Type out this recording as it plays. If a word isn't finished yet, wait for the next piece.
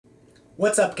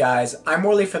What's up guys, I'm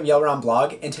Morley from Yellround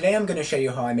Blog, and today I'm going to show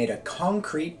you how I made a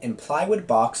concrete and plywood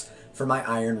box for my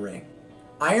iron ring.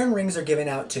 Iron rings are given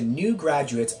out to new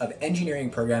graduates of engineering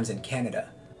programs in Canada.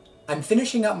 I'm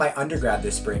finishing up my undergrad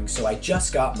this spring, so I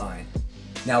just got mine.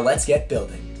 Now let's get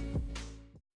building.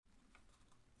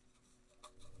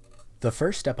 The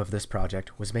first step of this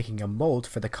project was making a mold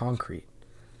for the concrete.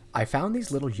 I found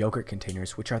these little yogurt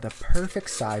containers which are the perfect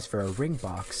size for a ring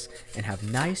box and have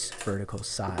nice vertical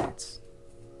sides.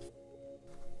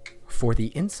 For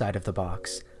the inside of the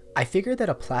box, I figured that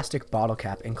a plastic bottle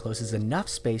cap encloses enough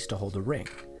space to hold a ring.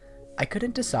 I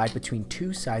couldn't decide between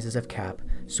two sizes of cap,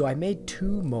 so I made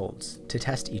two molds to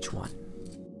test each one.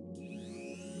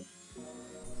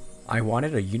 I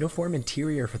wanted a uniform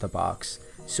interior for the box,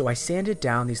 so I sanded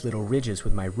down these little ridges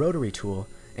with my rotary tool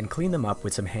and cleaned them up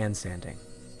with some hand sanding.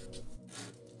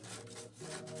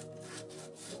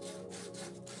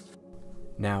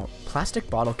 Now, plastic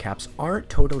bottle caps aren't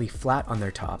totally flat on their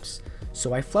tops,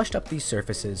 so I flushed up these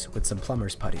surfaces with some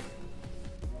plumber's putty.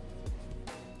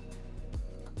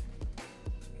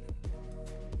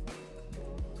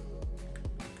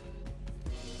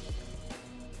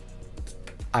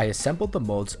 I assembled the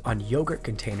molds on yogurt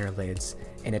container lids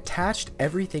and attached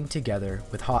everything together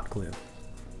with hot glue.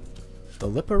 The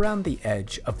lip around the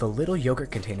edge of the little yogurt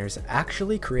containers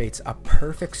actually creates a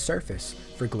perfect surface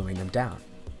for gluing them down.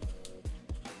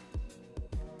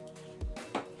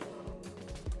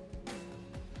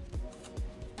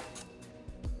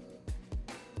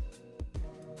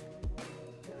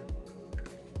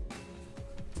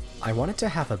 I wanted to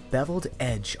have a beveled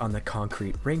edge on the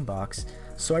concrete ring box,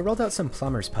 so I rolled out some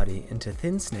plumber's putty into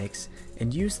thin snakes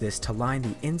and used this to line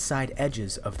the inside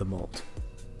edges of the mold.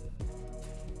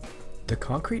 The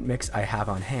concrete mix I have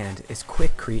on hand is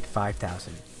Quikrete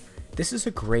 5000. This is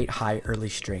a great high early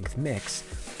strength mix,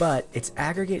 but its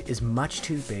aggregate is much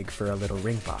too big for a little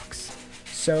ring box.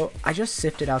 So I just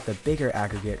sifted out the bigger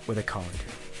aggregate with a colander.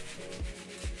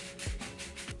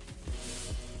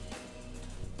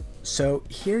 So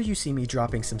here you see me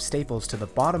dropping some staples to the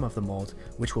bottom of the mold,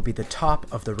 which will be the top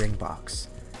of the ring box.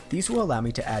 These will allow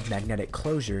me to add magnetic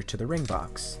closure to the ring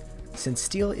box. Since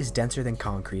steel is denser than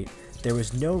concrete, there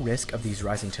was no risk of these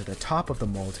rising to the top of the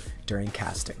mold during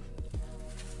casting.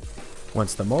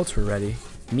 Once the molds were ready,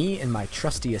 me and my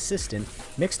trusty assistant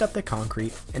mixed up the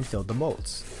concrete and filled the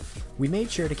molds. We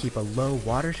made sure to keep a low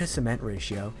water to cement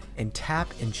ratio and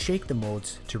tap and shake the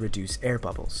molds to reduce air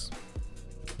bubbles.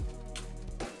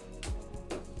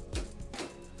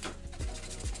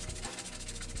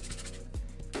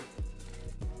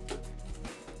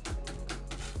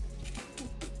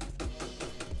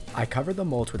 I covered the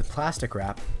molds with plastic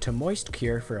wrap to moist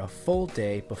cure for a full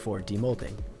day before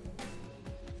demolding.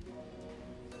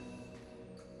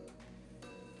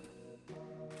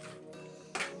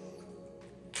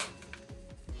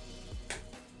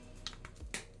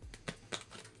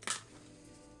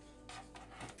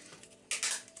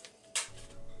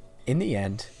 In the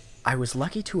end, I was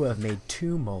lucky to have made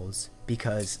two molds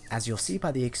because, as you'll see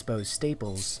by the exposed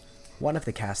staples, one of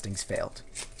the castings failed.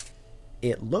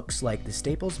 It looks like the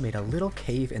staples made a little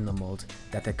cave in the mold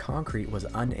that the concrete was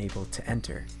unable to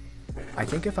enter. I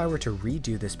think if I were to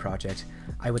redo this project,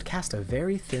 I would cast a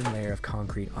very thin layer of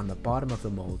concrete on the bottom of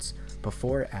the molds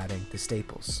before adding the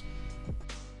staples.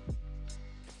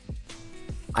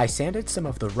 I sanded some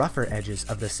of the rougher edges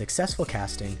of the successful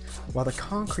casting while the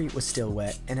concrete was still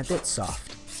wet and a bit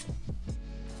soft.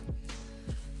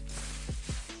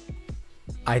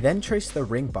 I then traced the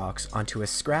ring box onto a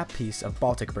scrap piece of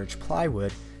Baltic birch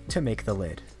plywood to make the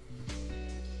lid.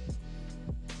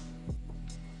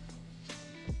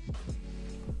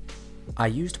 I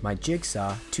used my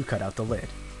jigsaw to cut out the lid.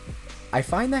 I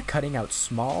find that cutting out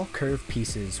small curved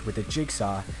pieces with a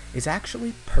jigsaw is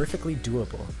actually perfectly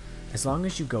doable, as long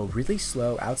as you go really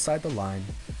slow outside the line,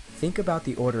 think about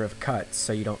the order of cuts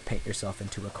so you don't paint yourself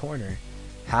into a corner,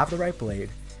 have the right blade,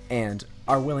 and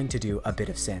are willing to do a bit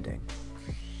of sanding.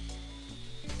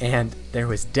 And there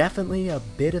was definitely a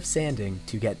bit of sanding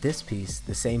to get this piece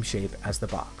the same shape as the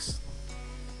box.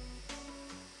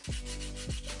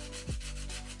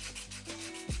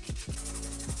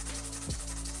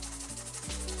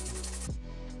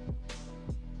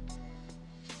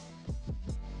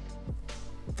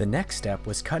 The next step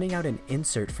was cutting out an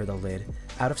insert for the lid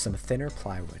out of some thinner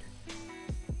plywood.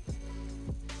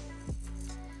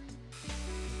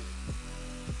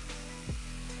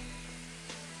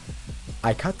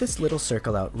 I cut this little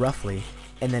circle out roughly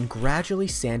and then gradually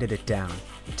sanded it down,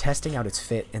 testing out its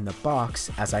fit in the box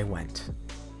as I went.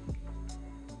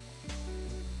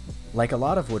 Like a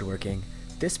lot of woodworking,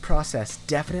 This process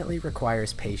definitely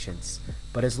requires patience,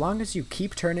 but as long as you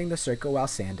keep turning the circle while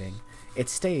sanding, it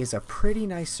stays a pretty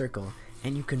nice circle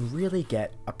and you can really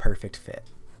get a perfect fit.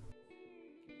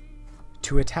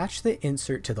 To attach the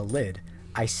insert to the lid,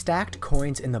 I stacked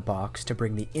coins in the box to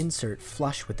bring the insert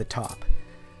flush with the top.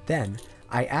 Then,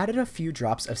 I added a few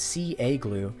drops of CA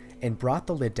glue and brought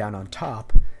the lid down on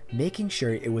top, making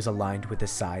sure it was aligned with the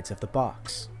sides of the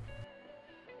box.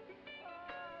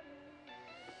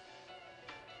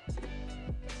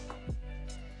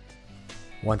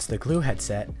 Once the glue had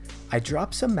set, I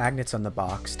dropped some magnets on the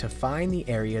box to find the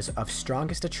areas of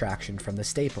strongest attraction from the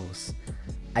staples.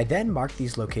 I then marked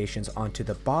these locations onto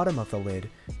the bottom of the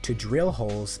lid to drill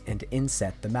holes and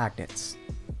inset the magnets.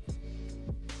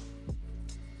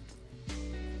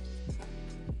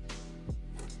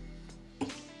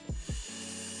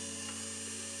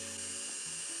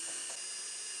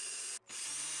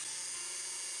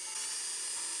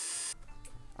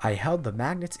 I held the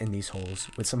magnets in these holes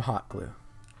with some hot glue.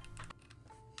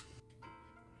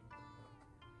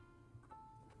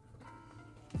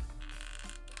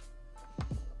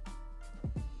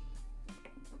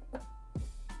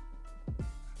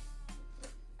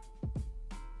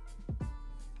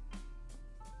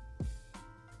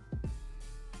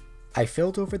 I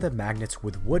filled over the magnets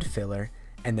with wood filler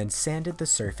and then sanded the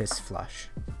surface flush.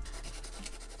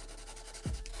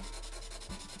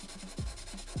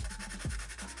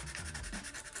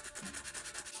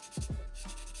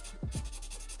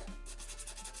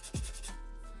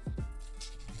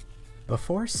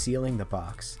 Before sealing the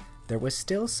box, there was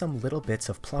still some little bits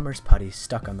of plumber's putty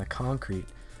stuck on the concrete,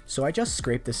 so I just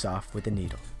scraped this off with a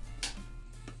needle.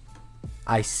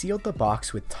 I sealed the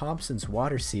box with Thompson's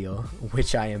water seal,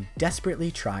 which I am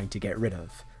desperately trying to get rid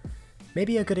of.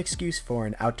 Maybe a good excuse for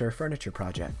an outdoor furniture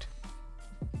project.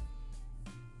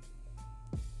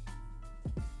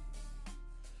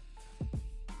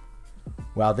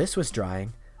 While this was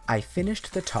drying, I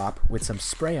finished the top with some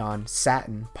spray-on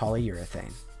satin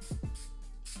polyurethane.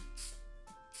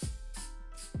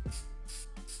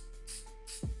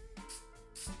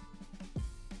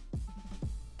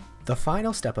 The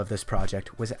final step of this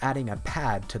project was adding a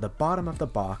pad to the bottom of the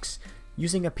box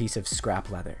using a piece of scrap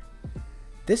leather.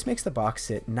 This makes the box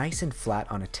sit nice and flat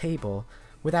on a table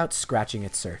without scratching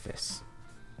its surface.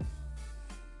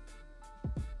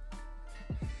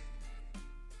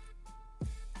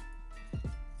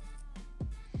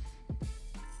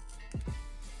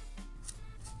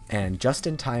 And just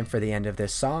in time for the end of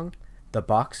this song, the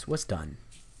box was done.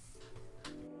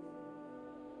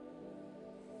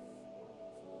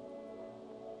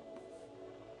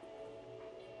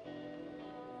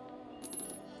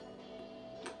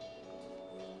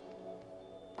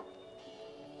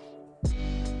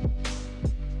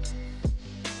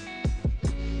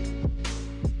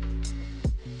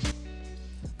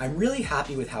 I'm really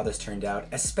happy with how this turned out,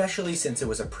 especially since it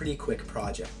was a pretty quick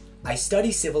project. I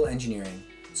study civil engineering,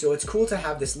 so it's cool to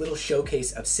have this little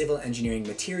showcase of civil engineering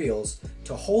materials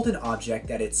to hold an object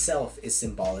that itself is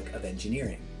symbolic of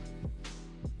engineering.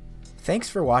 Thanks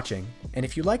for watching, and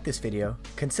if you like this video,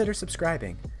 consider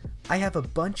subscribing. I have a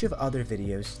bunch of other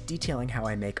videos detailing how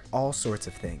I make all sorts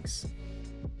of things.